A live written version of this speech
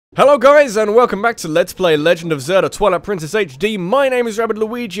Hello guys, and welcome back to Let's Play Legend of Zelda Twilight Princess HD. My name is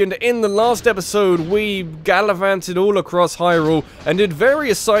Rabbidluigi, and in the last episode we gallivanted all across Hyrule and did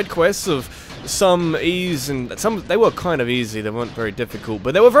various side quests of some ease, and some they were kind of easy, they weren't very difficult,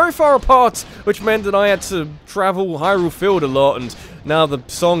 but they were very far apart, which meant that I had to travel Hyrule Field a lot, and now the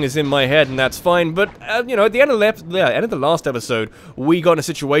song is in my head, and that's fine. But, you know, at the end of the last episode, we got in a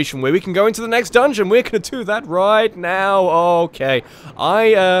situation where we can go into the next dungeon. We're gonna do that right now. Okay.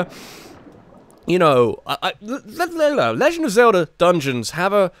 Legend of Zelda dungeons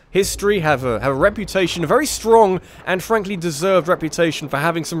have a history, have a reputation, a very strong and frankly deserved reputation for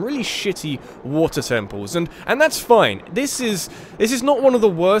having some really shitty water temples, and that's fine. This is not one of the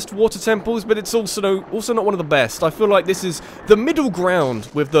worst water temples, but it's also not one of the best. I feel like this is the middle ground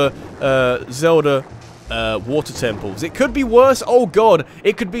with the Zelda water temples. It could be worse. Oh god,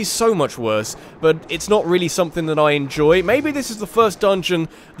 it could be so much worse, but it's not really something that I enjoy. Maybe this is the first dungeon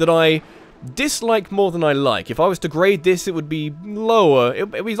that I dislike more than I like. If I was to grade this, it would be lower.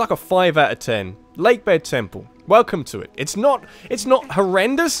 It would be like a 5 out of 10. Lakebed Temple. Welcome to it. It's not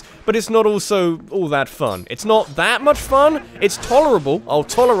horrendous, but it's not also all that fun. It's not that much fun. It's tolerable. I'll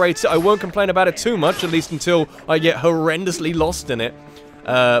tolerate it. I won't complain about it too much, at least until I get horrendously lost in it.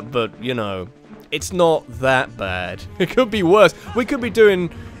 But, you know, it's not that bad. It could be worse. We could be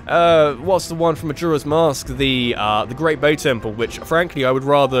doing what's the one from Majora's Mask? The Great Bay Temple, which, frankly, I would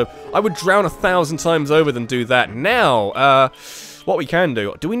drown 1,000 times over than do that. Now, what we can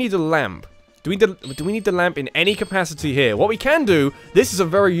do, do we need a lamp? Do we need the lamp in any capacity here? What we can do, this is a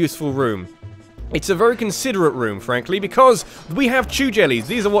very useful room. It's a very considerate room, frankly, because we have chew jellies.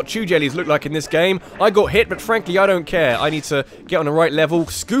 These are what chew jellies look like in this game. I got hit, but frankly, I don't care. I need to get on the right level,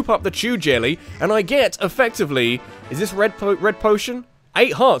 scoop up the chew jelly, and I get, effectively, is this red potion?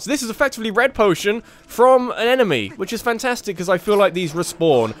 8 hearts. This is effectively red potion from an enemy, which is fantastic because I feel like these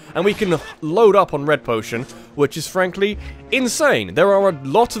respawn, and we can load up on red potion, which is frankly insane. There are a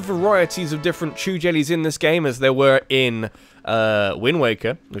lot of varieties of different chew jellies in this game, as there were in Wind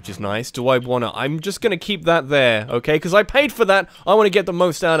Waker, which is nice. Do I wanna? I'm just gonna keep that there, okay? Because I paid for that. I want to get the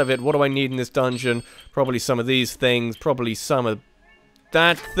most out of it. What do I need in this dungeon? Probably some of these things. Probably some of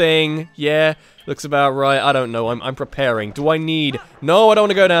that thing. Yeah. Looks about right. I don't know. I'm preparing. Do I need... No, I don't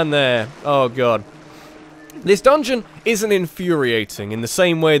want to go down there. Oh, God. This dungeon isn't infuriating in the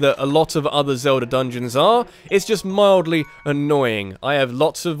same way that a lot of other Zelda dungeons are. It's just mildly annoying. I have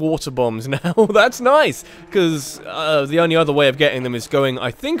lots of water bombs now. That's nice, because the only other way of getting them is going, I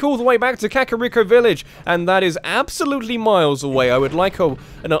think, all the way back to Kakariko Village, and that is absolutely miles away. I would like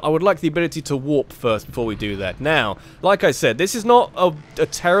the ability to warp first before we do that. Now, like I said, this is not a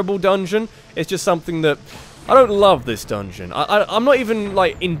terrible dungeon. It's just something that... I don't love this dungeon. I'm not even,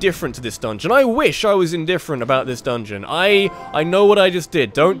 like, indifferent to this dungeon. I wish I was indifferent about this dungeon. I know what I just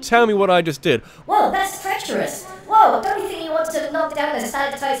did. Don't tell me what I just did. Whoa, that's treacherous. Whoa, don't you think you want to knock down the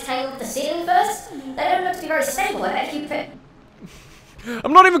stalactites hanging off the ceiling first? They don't look to be very stable. I bet you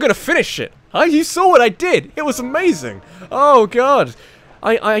I'm not even gonna finish it. You saw what I did. It was amazing. Oh, God.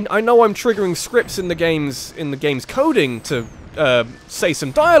 I know I'm triggering scripts in the game's coding to say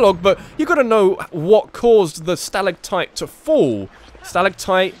some dialogue, but you gotta know what caused the stalactite to fall.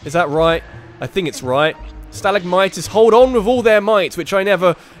 Stalactite, is that right? I think it's right. Stalagmite is hold on with all their might, which I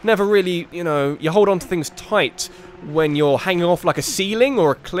never really, you know, you hold on to things tight when you're hanging off like a ceiling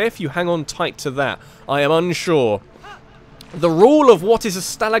or a cliff, you hang on tight to that. I am unsure. The rule of what is a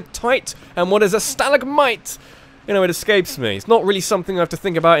stalactite and what is a stalagmite, you know, it escapes me. It's not really something I have to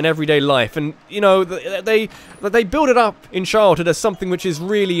think about in everyday life, and, you know, they build it up in childhood as something which is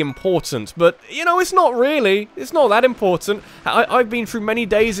really important, but, you know, it's not really. It's not that important. I've been through many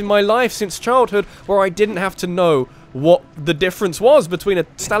days in my life since childhood where I didn't have to know what the difference was between a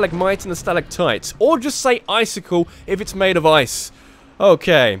stalagmite and a stalactite, or just say icicle if it's made of ice.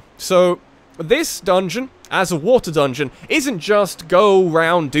 Okay, so this dungeon, as a water dungeon, isn't just go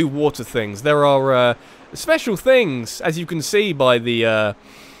round, do water things. There are, special things, as you can see by the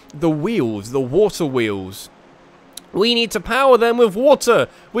wheels, the water wheels. We need to power them with water.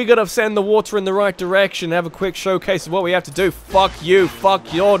 We gotta send the water in the right direction, have a quick showcase of what we have to do. Fuck you,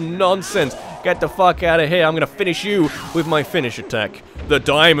 fuck your nonsense. Get the fuck out of here. I'm gonna finish you with my finish attack. The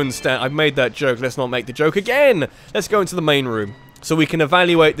diamond stand. I've made that joke. Let's not make the joke again. Let's go into the main room so we can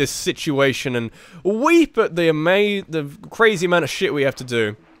evaluate this situation and weep at the crazy amount of shit we have to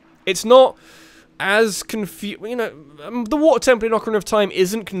do. It's not as you know, the water temple in Ocarina of Time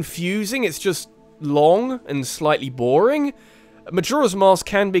isn't confusing, it's just long and slightly boring. Majora's Mask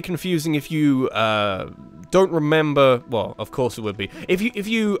can be confusing if you don't remember, well, of course it would be. If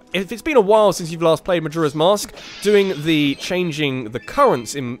it's been a while since you've last played Majora's Mask, changing the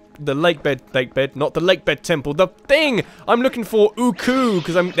currents in the lakebed, not the lakebed temple, the thing I'm looking for, Uku,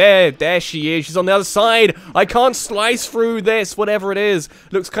 because there she is, she's on the other side. I can't slice through this, whatever it is.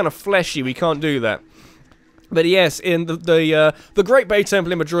 Looks kind of fleshy, we can't do that. But yes, in the Great Bay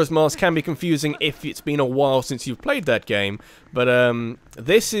Temple in Majora's Mask can be confusing if it's been a while since you've played that game. But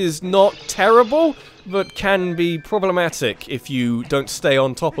this is not terrible, but can be problematic if you don't stay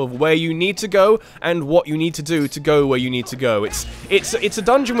on top of where you need to go and what you need to do to go where you need to go. It's a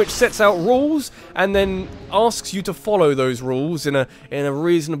dungeon which sets out rules and then asks you to follow those rules in a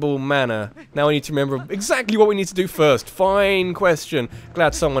reasonable manner. Now I need to remember exactly what we need to do first. Fine question.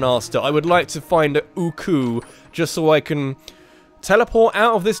 Glad someone asked it. I would like to find a Uku just so I can teleport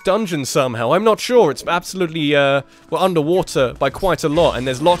out of this dungeon somehow. I'm not sure. It's absolutely we're underwater by quite a lot, and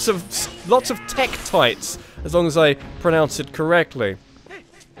there's lots of tektites, as long as I pronounce it correctly.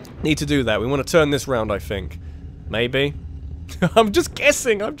 Need to do that. We want to turn this round, I think. Maybe. I'm just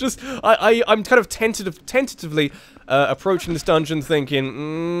guessing. I'm kind of tentatively approaching this dungeon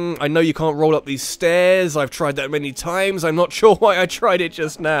thinking, I know you can't roll up these stairs. I've tried that many times. I'm not sure why I tried it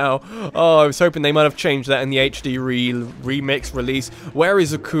just now. Oh, I was hoping they might have changed that in the HD remix release. Where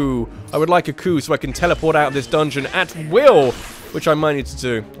is Aku? I would like Aku so I can teleport out of this dungeon at will, which I might need to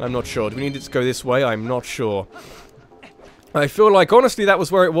do. I'm not sure. Do we need it to go this way? I'm not sure. I feel like, honestly, that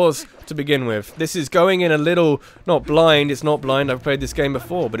was where it was to begin with. This is going in a little, not blind, it's not blind, I've played this game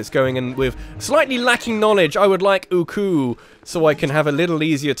before, but it's going in with slightly lacking knowledge. I would like Uku, so I can have a little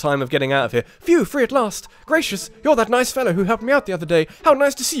easier time of getting out of here. Phew, free at last. Gracious, you're that nice fellow who helped me out the other day. How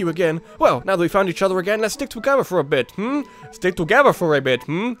nice to see you again. Well, now that we found each other again, let's stick together for a bit, Stick together for a bit,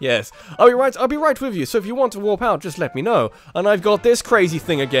 Yes. I'll be right with you, so if you want to warp out, just let me know. And I've got this crazy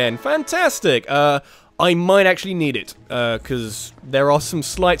thing again. Fantastic. I might actually need it, because there are some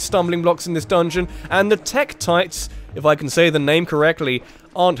slight stumbling blocks in this dungeon, and the tektites, if I can say the name correctly,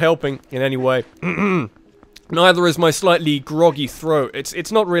 aren't helping in any way. Neither is my slightly groggy throat.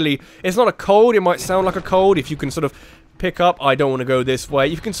 It's not a cold. It might sound like a cold if you can sort of pick up, I don't want to go this way,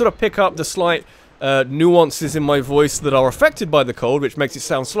 you can sort of pick up the slight nuances in my voice that are affected by the cold, which makes it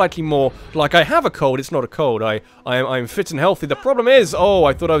sound slightly more like I have a cold. It's not a cold. I'm fit and healthy. The problem is, oh,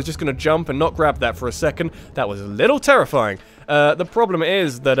 I thought I was just going to jump and not grab that for a second. That was a little terrifying. The problem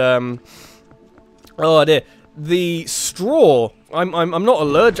is that, oh dear, the straw, I'm not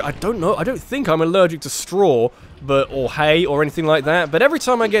allergic, I don't think I'm allergic to straw, or hay, or anything like that, but every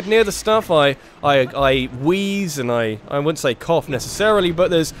time I get near the stuff, I wheeze, and I wouldn't say cough necessarily,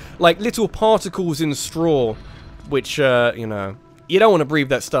 but there's, like, little particles in straw, which, you know, you don't want to breathe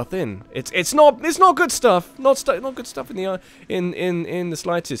that stuff in. It's not good stuff, not good stuff in the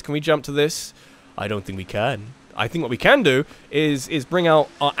slightest. Can we jump to this? I don't think we can. I think what we can do is bring out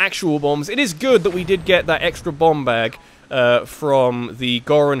our actual bombs. It is good that we did get that extra bomb bag from the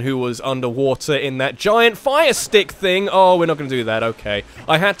Goron who was underwater in that giant fire stick thing. Oh, we're not going to do that. Okay,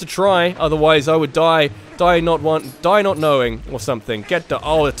 I had to try, otherwise I would die not knowing or something.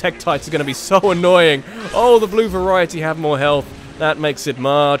 Oh, the tektites are going to be so annoying. Oh, the blue variety have more health. That makes it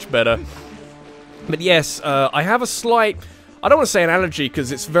much better. But yes, I have a slight, I don't want to say an allergy,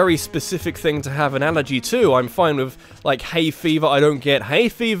 because it's a very specific thing to have an allergy to. I'm fine with, like, hay fever. I don't get hay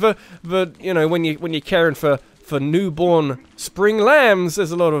fever, but, you know, when you're caring for newborn spring lambs,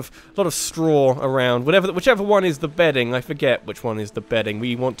 there's a lot of straw around. Whichever one is the bedding, I forget which one is the bedding.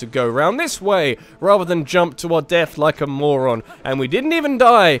 We want to go around this way, rather than jump to our death like a moron. And we didn't even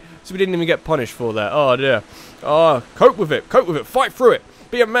die, so we didn't even get punished for that. Oh, dear. Oh, cope with it, fight through it,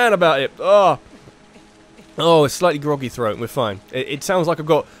 be a man about it. Oh, a slightly groggy throat, we're fine. It sounds like I've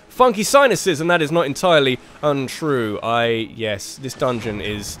got funky sinuses, and that is not entirely untrue. Yes, this dungeon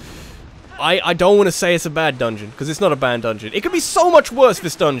is... I don't want to say it's a bad dungeon, because it's not a bad dungeon. It could be so much worse,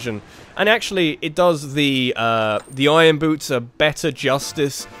 this dungeon. And actually, it does the Iron Boots a better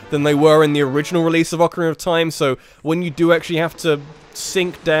justice than they were in the original release of Ocarina of Time, so when you do actually have to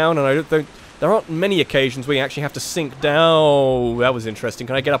sink down, and I don't think... There aren't many occasions where you actually have to sink down. That was interesting.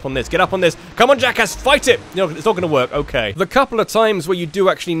 Can I get up on this? Get up on this. Come on, jackass, fight it! You know, it's not going to work. Okay. The couple of times where you do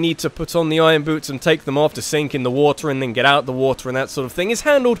actually need to put on the iron boots and take them off to sink in the water and then get out the water and that sort of thing is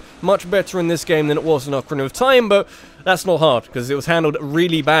handled much better in this game than it was in Ocarina of Time, but That's not hard, because it was handled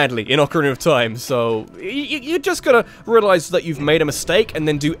really badly in Ocarina of Time, so you just gotta realize that you've made a mistake, and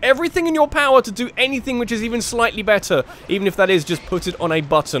then do everything in your power to do anything which is even slightly better, even if that is just put it on a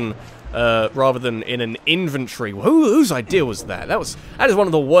button, rather than in an inventory. Whose idea was that? That is one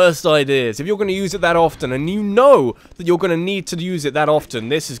of the worst ideas. If you're going to use it that often, and you know that you're going to need to use it that often,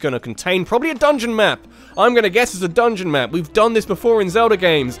 this is going to contain probably a dungeon map. I'm going to guess it's a dungeon map. We've done this before in Zelda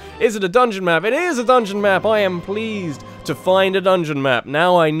games. Is it a dungeon map? It is a dungeon map. I am pleased to find a dungeon map.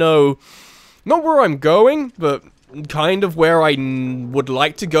 Now I know, not where I'm going, but kind of where I would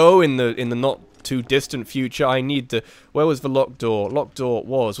like to go in the not too distant future. I need to... Where was the locked door? Locked door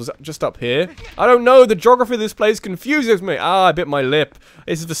was that just up here? I don't know, the geography of this place confuses me. Ah, I bit my lip.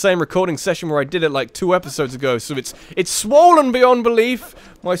 This is the same recording session where I did it like 2 episodes ago, so it's swollen beyond belief.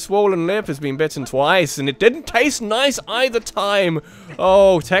 My swollen lip has been bitten twice, and it didn't taste nice either time.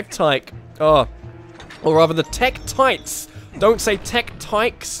 Oh, Tektike. Oh. Or rather, the Tektites. Don't say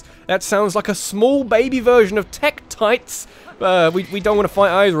Tektikes. That sounds like a small baby version of Tektites. We don't want to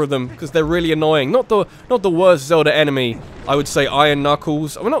fight either of them because they're really annoying. Not the worst Zelda enemy. I would say Iron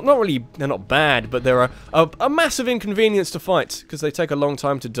Knuckles. Well, not really. They're not bad, but they're a massive inconvenience to fight because they take a long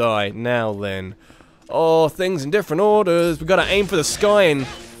time to die. Now then, oh, things in different orders. We gotta aim for the sky and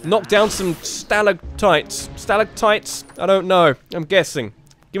knock down some stalactites. Stalactites? I don't know. I'm guessing.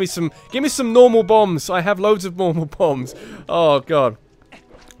 Give me some normal bombs. I have loads of normal bombs. Oh god.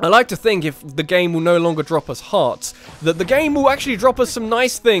 I like to think if the game will no longer drop us hearts, that the game will actually drop us some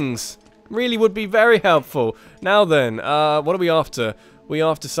nice things. Really would be very helpful. Now then, what are we after? We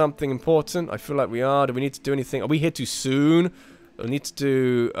after something important? I feel like we are. Do we need to do anything? Are we here too soon? We need to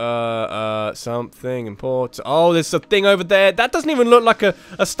do, something important. Oh, there's a thing over there. That doesn't even look like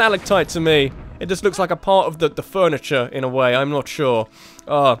a stalactite to me. It just looks like a part of the furniture, in a way. I'm not sure.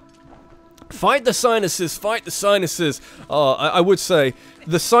 Fight the sinuses, fight the sinuses. I would say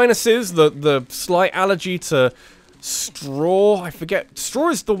the sinuses, the slight allergy to straw. I forget. Straw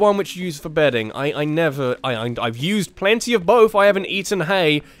is the one which you use for bedding. I've used plenty of both. I haven't eaten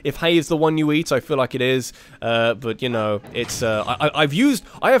hay. If hay is the one you eat, I feel like it is. But you know, it's I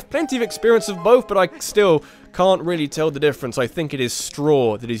have plenty of experience of both, but I still can't really tell the difference. I think it is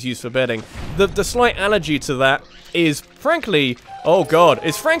straw that is used for bedding. The slight allergy to that is frankly, oh god,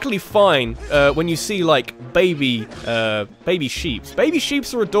 it's frankly fine when you see like baby sheeps. Baby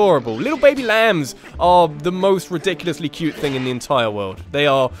sheeps are adorable. Little baby lambs are the most ridiculously cute thing in the entire world. They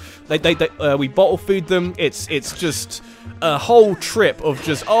are, we bottle feed them. It's just a whole trip of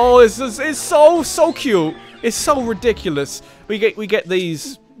just, oh, it's so cute. It's so ridiculous. We get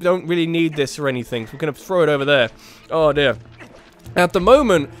these. Don't really need this or anything, so we're going to throw it over there. Oh dear. At the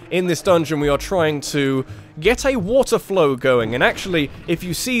moment, in this dungeon, we are trying to get a water flow going, and actually, if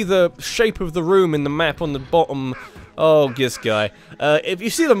you see the shape of the room in the map on the bottom... Oh, this guy. If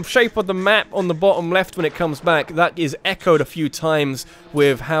you see the shape of the map on the bottom left when it comes back, that is echoed a few times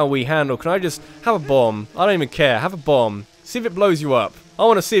with how we handle... Can I just have a bomb? I don't even care. Have a bomb. See if it blows you up. I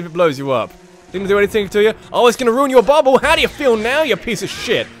want to see if it blows you up. Didn't do anything to you? Oh, it's gonna ruin your bubble! How do you feel now, you piece of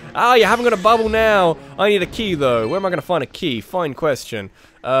shit? Ah, you haven't got a bubble now! I need a key, though. Where am I gonna find a key? Fine question.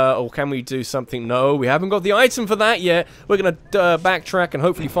 Or can we do something? No, we haven't got the item for that yet. We're gonna backtrack and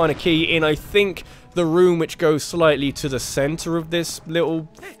hopefully find a key in, I think, the room which goes slightly to the center of this little,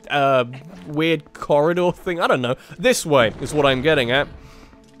 weird corridor thing. I don't know. This way is what I'm getting at.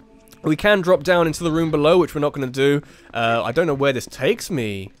 We can drop down into the room below, which we're not going to do. I don't know where this takes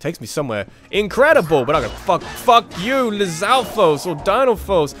me. It takes me somewhere incredible, but I'm going to fuck you, Lizalfos or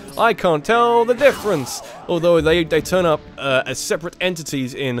Dinalfos. I can't tell the difference. Although they turn up as separate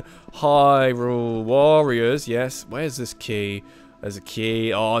entities in Hyrule Warriors. Yes, where's this key? There's a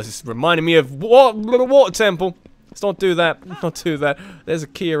key. Oh, this is reminding me of little water temple. Let's not do that. Not do that. There's a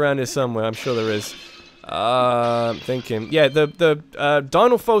key around here somewhere. I'm sure there is. I'm thinking. Yeah, the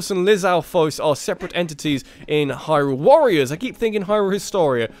Dinalfos and Lizalfos are separate entities in Hyrule Warriors. I keep thinking Hyrule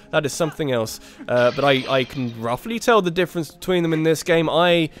Historia. That is something else. But I can roughly tell the difference between them in this game.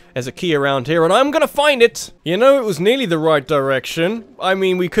 There's a key around here, and I'm gonna find it! You know, it was nearly the right direction. I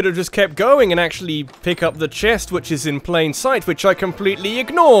mean, we could have just kept going and actually pick up the chest, which is in plain sight, which I completely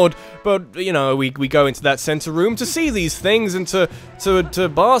ignored. But, you know, we go into that center room to see these things and to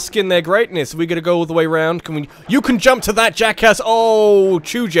bask in their greatness. We gotta go all the way around. You can jump to that, jackass! Oh,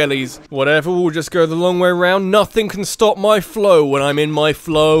 chew jellies. Whatever, we'll just go the long way around. Nothing can stop my flow when I'm in my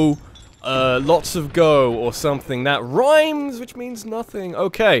flow. Lots of go or something. That rhymes, which means nothing.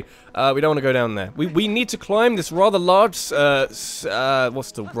 Okay, we don't want to go down there. We need to climb this rather large, what's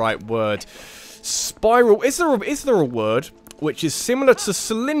the right word? Spiral. Is there a word? which is similar to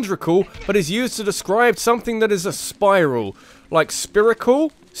cylindrical, but is used to describe something that is a spiral. Like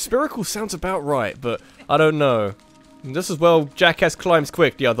spherical? Spherical sounds about right, but I don't know. Just as well, Jackass climbs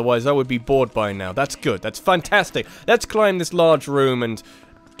quickly, otherwise I would be bored by now. That's good. That's fantastic. Let's climb this large room, and...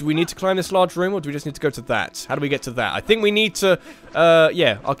 Do we need to climb this large room, or do we just need to go to that? How do we get to that? I think we need to,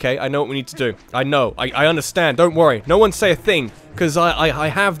 yeah, okay, I know what we need to do. I know, I understand, don't worry. No one say a thing, because I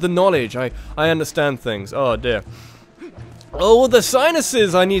have the knowledge. I understand things. Oh, dear. Oh, the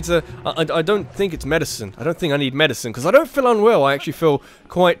sinuses! I need to... I don't think it's medicine. I don't think I need medicine, because I don't feel unwell. I actually feel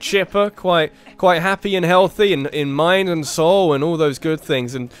quite chipper, quite happy and healthy in mind and soul and all those good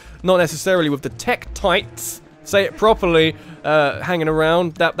things, and not necessarily with the tech-tites. Say it properly, hanging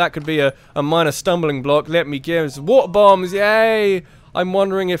around. That could be a minor stumbling block. Let me guess. Water bombs, yay! I'm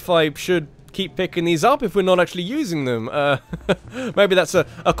wondering if I should keep picking these up if we're not actually using them. Maybe that's a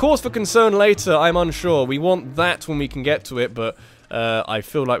cause for concern later, I'm unsure. We want that when we can get to it, but I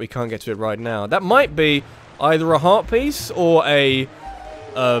feel like we can't get to it right now. That might be either a heart piece or a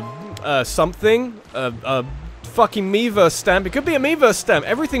something, fucking Miiverse stamp. It could be a Miiverse stamp.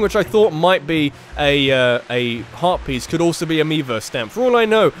 Everything which I thought might be a heart piece could also be a Miiverse stamp. For all I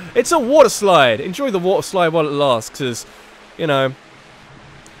know, it's a water slide. Enjoy the water slide while it lasts, because, you know,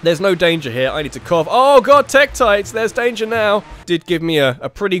 there's no danger here. I need to cough. Oh god, Tech-tites, there's danger now. Did give me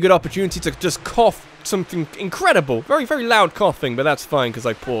a pretty good opportunity to just cough something incredible. Very, very loud coughing, but that's fine because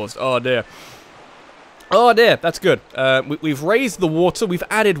I paused. Oh dear. Oh dear, that's good. We've raised the water, we've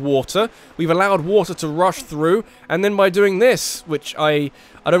added water, we've allowed water to rush through, and then by doing this, which I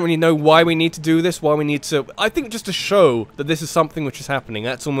don't really know why we need to do this, why we need to... I think just to show that this is something which is happening.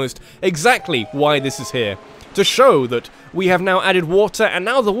 That's almost exactly why this is here. To show that we have now added water, and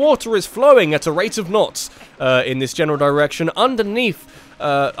now the water is flowing at a rate of knots in this general direction, underneath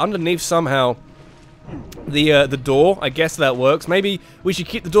somehow... the door. I guess that works. Maybe we should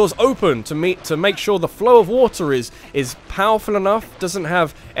keep the doors open to make sure the flow of water is powerful enough, doesn't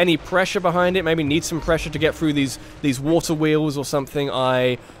have any pressure behind it. Maybe needs some pressure to get through these water wheels or something.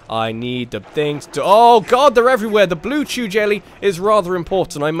 I need the things to... Oh god, they're everywhere. The blue chew jelly is rather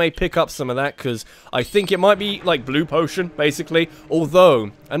important. I may pick up some of that because I think it might be like blue potion, basically.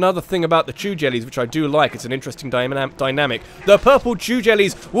 Although, another thing about the chew jellies, which I do like, it's an interesting dynamic. The purple chew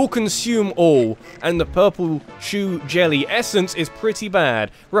jellies will consume all, and the purple chew jelly essence is pretty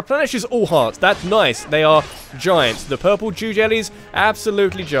bad. Replenishes all hearts. That's nice. They are giant. The purple chew jellies,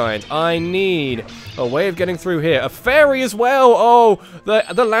 absolutely giant. I need a way of getting through here. A fairy as well. Oh,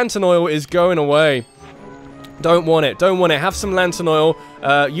 the lantern oil is going away. Don't want it. Don't want it. Have some lantern oil.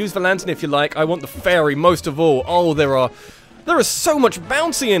 Use the lantern if you like. I want the fairy most of all. Oh, there is so much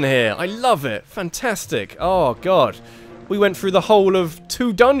bouncy in here. I love it. Fantastic. Oh, God. We went through the whole of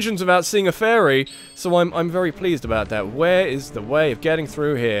 2 dungeons without seeing a fairy, so I'm very pleased about that. Where is the way of getting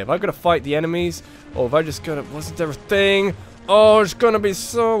through here? Have I got to fight the enemies, or have I just got to... Wasn't there a thing? Oh, it's going to be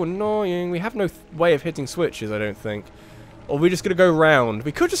so annoying. We have no way of hitting switches, I don't think. Or we're just going to go round.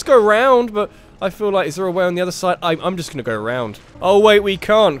 We could just go round, but I feel like, is there a way on the other side? I'm just going to go round. Oh, wait, we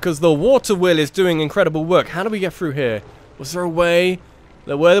can't, because the water wheel is doing incredible work. How do we get through here? Was there a way?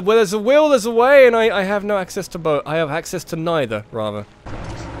 Where there's a will, there's a way, and I have no access to both. I have access to neither, rather.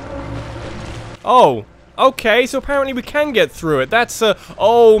 Oh, okay, so apparently we can get through it. That's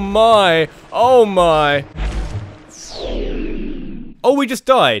oh my, oh my. Oh, we just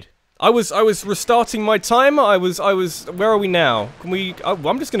died. I was restarting my timer. Where are we now? Can we? Oh,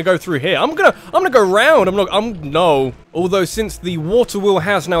 I'm just gonna go through here. I'm gonna go round. No. Although since the water wheel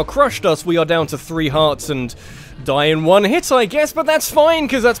has now crushed us, we are down to 3 hearts and die in 1 hit, I guess. But that's fine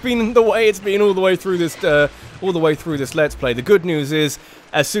because that's been the way it's been all the way through this. Let's Play. The good news is,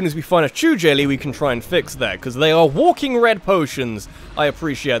 as soon as we find a chew jelly, we can try and fix that, because they are walking red potions. I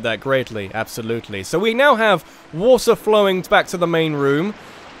appreciate that greatly, absolutely. So we now have water flowing back to the main room.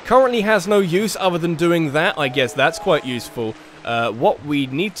 Currently has no use other than doing that. I guess that's quite useful. What we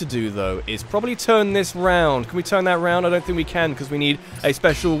need to do, though, is probably turn this round. Can we turn that round? I don't think we can, because we need a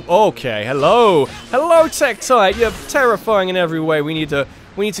special... Okay, hello! Hello, Tech-tite! You're terrifying in every way. We need to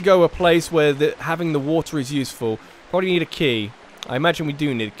go a place where having the water is useful. Probably need a key. I imagine we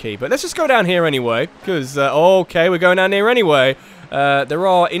do need a key, but let's just go down here anyway, because, okay, we're going down here anyway. There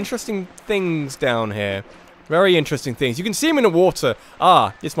are interesting things down here. Very interesting things. You can see them in the water.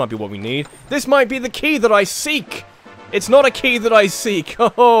 Ah, this might be what we need. This might be the key that I seek. It's not a key that I seek.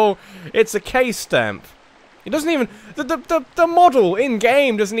 Oh, it's a K stamp. It doesn't even... The model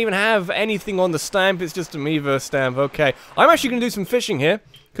in-game doesn't even have anything on the stamp. It's just a Miiverse stamp. Okay. I'm actually going to do some fishing here.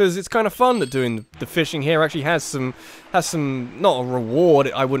 Because it's kind of fun that doing the fishing here actually has some, not a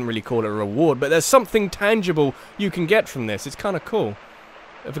reward, I wouldn't really call it a reward, but there's something tangible you can get from this. It's kind of cool.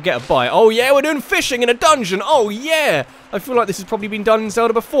 If I get a bite. Oh yeah, we're doing fishing in a dungeon. Oh yeah! I feel like this has probably been done in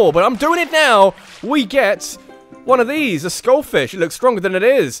Zelda before, but I'm doing it now. We get one of these, a skullfish. It looks stronger than it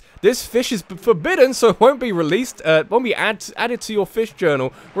is. This fish is forbidden, so it won't be released, won't be added to your fish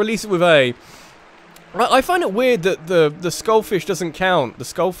journal. Release it with A. I find it weird that the skullfish doesn't count. The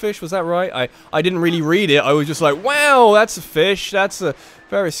skullfish, was that right? I didn't really read it. I was just like, wow, that's a fish. That's a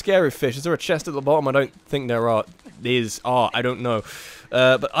very scary fish. Is there a chest at the bottom? I don't think there are. I don't know.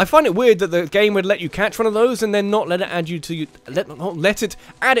 But I find it weird that the game would let you catch one of those and then not let it add you to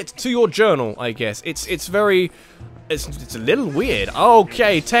add it to your journal. I guess it's very. It's a little weird.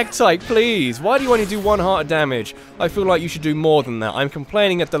 Okay, Tektite, please. Why do you only do 1 heart of damage? I feel like you should do more than that. I'm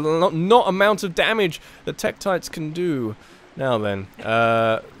complaining at the not amount of damage that Tektites can do. Now then,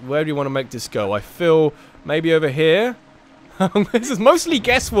 where do you want to make this go? I feel maybe over here. This is mostly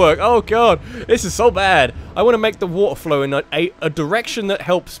guesswork. Oh god, this is so bad. I want to make the water flow in a direction that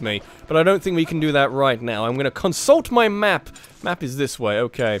helps me, but I don't think we can do that right now. I'm going to consult my map. Map is this way.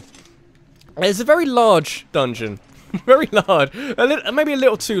 Okay. It's a very large dungeon. Very large. Maybe a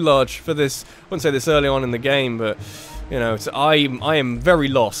little too large for this. I wouldn't say this early on in the game, but you know, I am very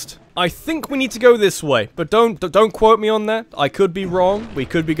lost. I think we need to go this way, but don't quote me on that. I could be wrong. We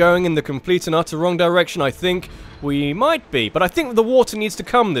could be going in the complete and utter wrong direction. I think we might be, but I think the water needs to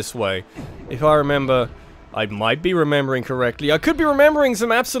come this way. If I remember, I might be remembering correctly. I could be remembering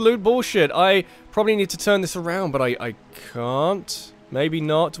some absolute bullshit. I probably need to turn this around, but I can't. Maybe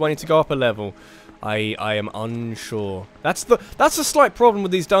not. Do I need to go up a level? I am unsure. That's a slight problem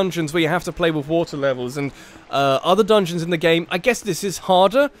with these dungeons where you have to play with water levels, and other dungeons in the game, I guess this is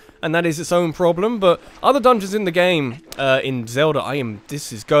harder, and that is its own problem, but other dungeons in the game, in Zelda,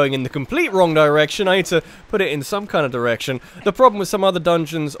 this is going in the complete wrong direction. I need to put it in some kind of direction. The problem with some other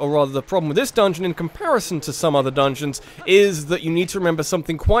dungeons, or rather the problem with this dungeon in comparison to some other dungeons, is that you need to remember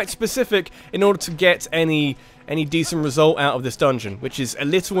something quite specific in order to get any decent result out of this dungeon, which is a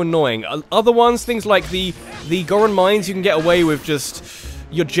little annoying. Other ones, things like the Goron Mines, you can get away with just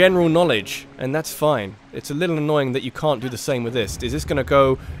your general knowledge, and that's fine. It's a little annoying that you can't do the same with this. Is this going to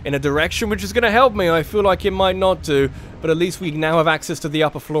go in a direction which is going to help me? I feel like it might not do, but at least we now have access to the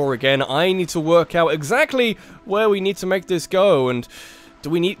upper floor again. I need to work out exactly where we need to make this go, and do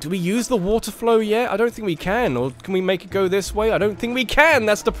we use the water flow yet? I don't think we can. Or can we make it go this way? I don't think we can.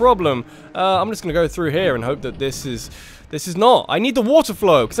 That's the problem. I'm just going to go through here and hope that this is not. I need the water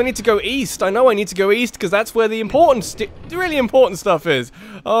flow because I need to go east. I know I need to go east because that's where the really important stuff is.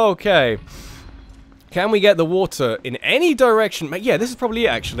 Okay. Can we get the water in any direction? Yeah, this is probably it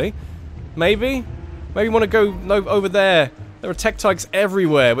actually. Maybe we want to go over there. There are Tektites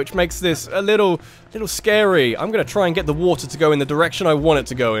everywhere, which makes this a little scary. I'm going to try and get the water to go in the direction I want it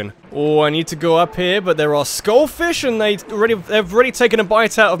to go in. Oh, I need to go up here, but there are skullfish, and they've already taken a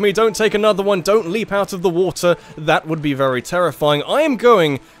bite out of me. Don't take another one. Don't leap out of the water. That would be very terrifying. I am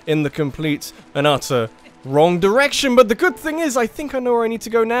going in the complete and utter wrong direction, but the good thing is I think I know where I need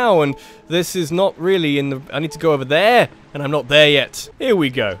to go now, and this is not really in the... I need to go over there, and I'm not there yet. Here we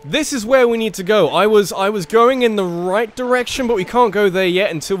go. This is where we need to go. I was going in the right direction, but we can't go there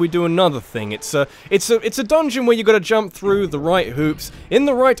yet until we do another thing. It's a dungeon where you got to jump through the right hoops in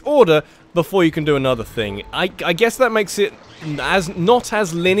the right order before you can do another thing. I guess that makes it not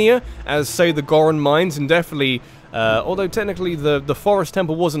as linear as, say, the Goron Mines, and definitely... although technically the forest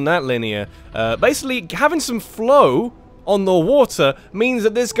temple wasn't that linear. Basically, having some flow on the water means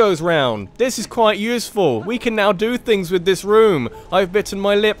that this goes round. This is quite useful. We can now do things with this room. I've bitten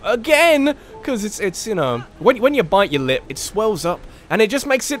my lip again, because it's you know, when you bite your lip, it swells up, and it just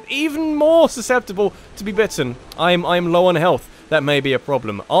makes it even more susceptible to be bitten. I'm low on health. That may be a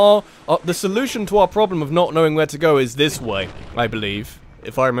problem. The solution to our problem of not knowing where to go is this way, I believe.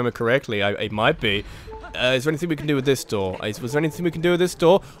 If I remember correctly, it might be. Is there anything we can do with this door? Was there anything we can do with this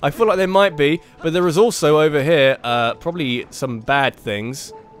door? I feel like there might be, but there is also over here, probably some bad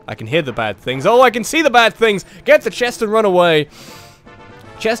things. I can hear the bad things. Oh, I can see the bad things! Get the chest and run away!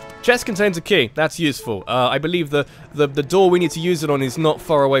 Chest contains a key. That's useful. I believe the door we need to use it on is not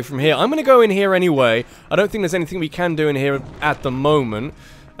far away from here. I'm gonna go in here anyway. I don't think there's anything we can do in here at the moment.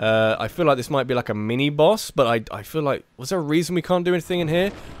 I feel like this might be like a mini-boss, but I feel like... Was there a reason we can't do anything in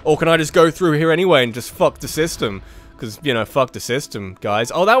here? Or can I just go through here anyway and just fuck the system? Because, you know, fuck the system,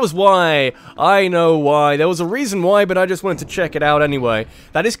 guys. Oh, that was why! I know why. There was a reason why, but I just wanted to check it out anyway.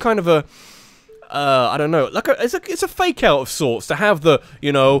 That is kind of a I don't know, like it's a fake out of sorts to have the,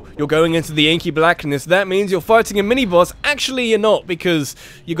 you know, you're going into the inky blackness, that means you're fighting a mini-boss. Actually, you're not, because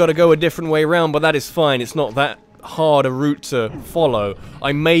you gotta go a different way around, but that is fine. It's not that hard a route to follow.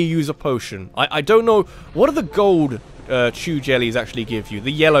 I may use a potion. I don't know, what are the gold chew jellies actually give you?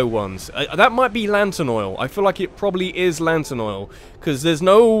 The yellow ones. That might be lantern oil. I feel like it probably is lantern oil, because there's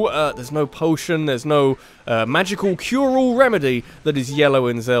no potion, there's no magical cure-all remedy that is yellow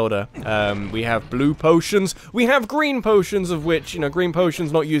in Zelda. We have blue potions, we have green potions, of which, you know, green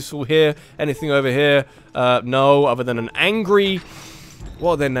potions not useful here. Anything over here? No, other than an angry...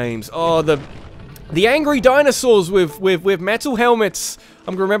 What are their names? Oh, the angry dinosaurs with metal helmets.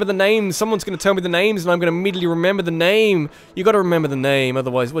 I'm gonna remember the names. Someone's gonna tell me the names, and I'm gonna immediately remember the name. You gotta remember the name,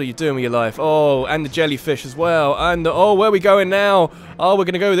 otherwise, what are you doing with your life? Oh, and the jellyfish as well. And oh, where are we going now? Oh, we're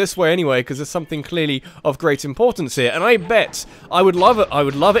gonna go this way anyway, because there's something clearly of great importance here. And I bet I would love it. I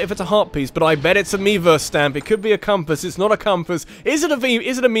would love it if it's a heart piece, but I bet it's a Miiverse stamp. It could be a compass. It's not a compass. Is it a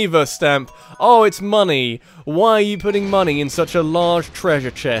Miiverse stamp? Oh, it's money. Why are you putting money in such a large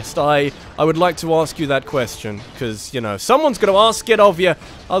treasure chest? I would like to ask you that question, because, you know, someone's gonna ask it of you.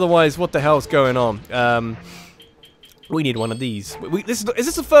 Otherwise, what the hell's going on? We need one of these. Is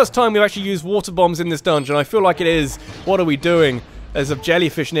this the first time we've actually used water bombs in this dungeon? I feel like it is. What are we doing? There's a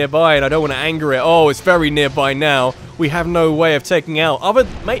jellyfish nearby, and I don't want to anger it. Oh, it's very nearby now. We have no way of taking out.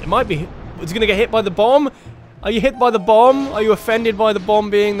 Mate, it might be... Is it going to get hit by the bomb? Are you hit by the bomb? Are you offended by the bomb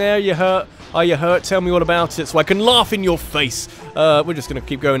being there? You hurt? Are you hurt? Tell me all about it so I can laugh in your face. We're just going to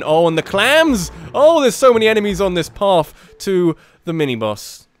keep going. Oh, and the clams! Oh, there's so many enemies on this path to the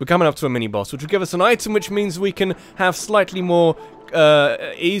mini-boss. We're coming up to a mini-boss, which will give us an item, which means we can have slightly more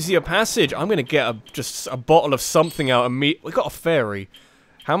easier passage. I'm going to get just a bottle of something out of me. We got a fairy.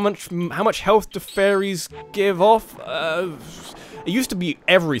 How much health do fairies give off? It used to be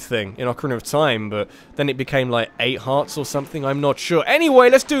everything in Ocarina of Time, but then it became like 8 hearts or something. I'm not sure. Anyway,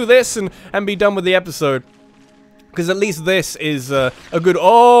 let's do this and be done with the episode. Because at least this is a good...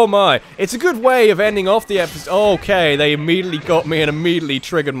 Oh my! It's a good way of ending off the episode. Okay, they immediately got me and immediately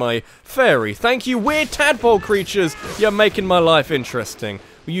triggered my fairy. Thank you, weird tadpole creatures! You're making my life interesting.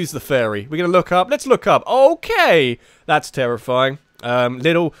 We use the fairy. We're gonna look up. Let's look up. Okay! That's terrifying.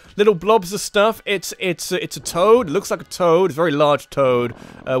 Little blobs of stuff. It's a toad. It looks like a toad. It's a very large toad.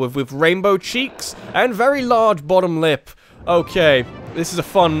 With rainbow cheeks and very large bottom lip. Okay. This is a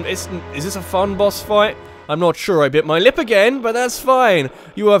fun... Is this a fun boss fight? I'm not sure. I bit my lip again, but that's fine.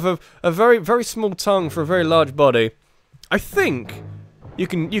 You have a very, very small tongue for a very large body. I think you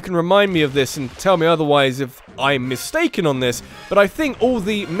can remind me of this and tell me otherwise if I'm mistaken on this, but I think all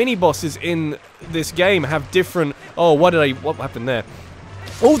the mini-bosses in this game have different... Oh, what happened there?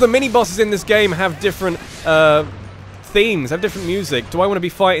 All the mini-bosses in this game have different themes, have different music. Do I want to be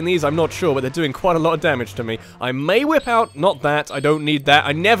fighting these? I'm not sure, but they're doing quite a lot of damage to me. I may whip out... Not that. I don't need that.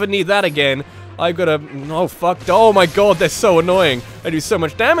 I never need that again. I've got a... Oh, fuck. Oh, my God. They're so annoying. They do so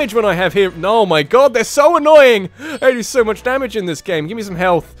much damage when I have here... Oh, my God. They're so annoying. They do so much damage in this game. Give me some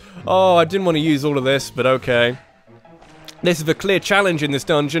health. Oh, I didn't want to use all of this, but okay. This is a clear challenge in this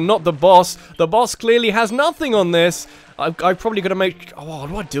dungeon, not the boss. The boss clearly has nothing on this. I've probably got to make... Oh, what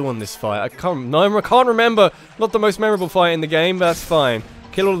do I do on this fight? I can't remember. Not the most memorable fight in the game, but that's fine.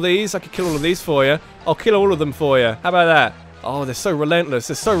 Kill all of these. I could kill all of these for you. I'll kill all of them for you. How about that? Oh, they're so relentless.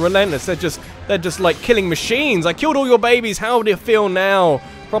 They're so relentless. They're just like killing machines. I killed all your babies. How do you feel now?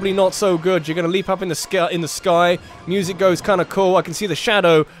 Probably not so good. You're gonna leap up in the sky. Music goes kind of cool. I can see the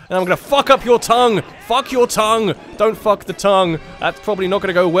shadow, and I'm gonna fuck up your tongue. Fuck your tongue. Don't fuck the tongue. That's probably not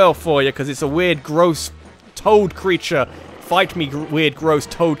gonna go well for you because it's a weird, gross toad creature. Fight me, weird, gross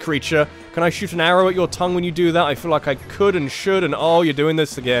toad creature. Can I shoot an arrow at your tongue when you do that? I feel like I could and should, and oh, you're doing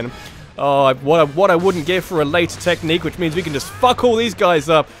this again. Oh, what I wouldn't give for a later technique, which means we can just fuck all these guys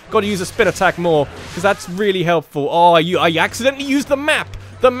up. Got to use a spin attack more, because that's really helpful. Oh, I accidentally used the map.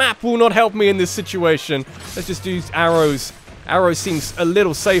 The map will not help me in this situation. Let's just use arrows. Arrows seems a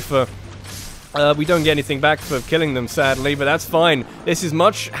little safer. We don't get anything back for killing them, sadly, but that's fine. This is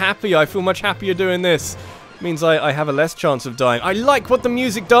much happier. I feel much happier doing this. Means I have a less chance of dying. I like what the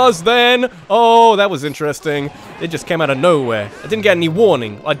music does then! Oh, that was interesting. It just came out of nowhere. I didn't get any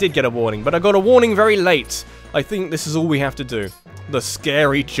warning. I did get a warning, but I got a warning very late. I think this is all we have to do. The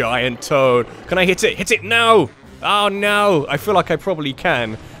scary giant toad. Can I hit it? Hit it now! Oh no! I feel like I probably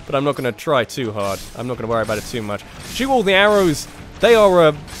can, but I'm not going to try too hard. I'm not going to worry about it too much. Shoot all the arrows. They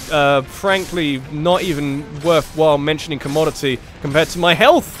are, frankly, not even worthwhile mentioning commodity compared to my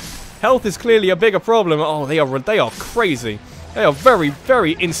health. Health is clearly a bigger problem. Oh, they are crazy. They are very,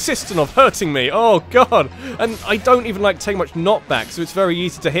 very insistent of hurting me. Oh, God. And I don't even like take much knockback, so it's very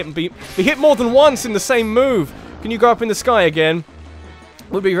easy to hit and be hit more than once in the same move. Can you go up in the sky again?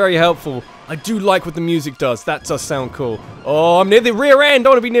 Would be very helpful. I do like what the music does. That does sound cool. Oh, I'm near the rear end.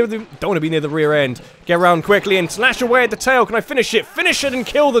 Don't want to be near the rear end. Get around quickly and slash away at the tail. Can I finish it? Finish it and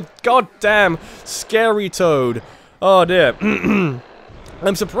kill the goddamn scary toad. Oh dear.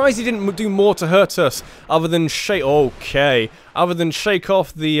 I'm surprised he didn't do more to hurt us other than shake. Okay. Other than shake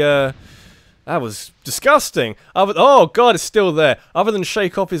off the that was disgusting. Oh god, it's still there. Other than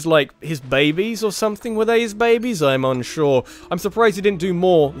shake off his babies or something. Were they his babies? I'm unsure. I'm surprised he didn't do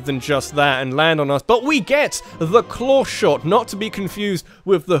more than just that and land on us. But we get the claw shot, not to be confused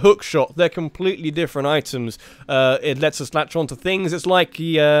with the hook shot. They're completely different items. It lets us latch onto things. It's like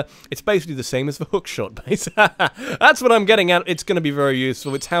it's basically the same as the hook shot base. That's what I'm getting at. It's going to be very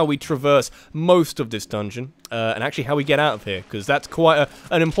useful. It's how we traverse most of this dungeon. And actually how we get out of here, because that's quite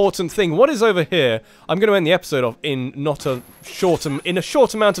an important thing. What is over here? I'm going to end the episode off in a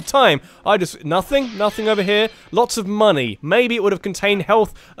short amount of time. Nothing over here. Lots of money. Maybe it would have contained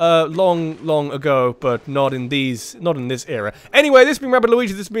health long ago, but not in this era. Anyway, this has been Rabbidluigi.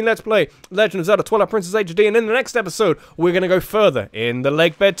 This has been Let's Play Legend of Zelda Twilight Princess HD, and in the next episode, we're going to go further in the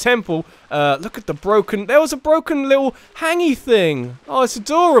Lake Bed Temple. Look at the broken. There was a broken little hangy thing. Oh, it's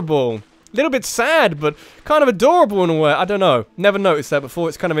adorable. Little bit sad, but kind of adorable in a way. I don't know. Never noticed that before.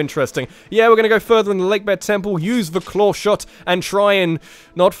 It's kind of interesting. Yeah, we're going to go further in the Lake Bed Temple, use the claw shot, and try and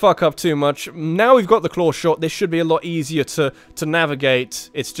not fuck up too much. Now we've got the claw shot, this should be a lot easier to navigate.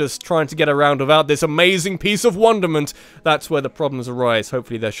 It's just trying to get around without this amazing piece of wonderment. That's where the problems arise.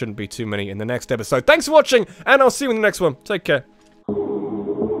 Hopefully there shouldn't be too many in the next episode. Thanks for watching, and I'll see you in the next one. Take care.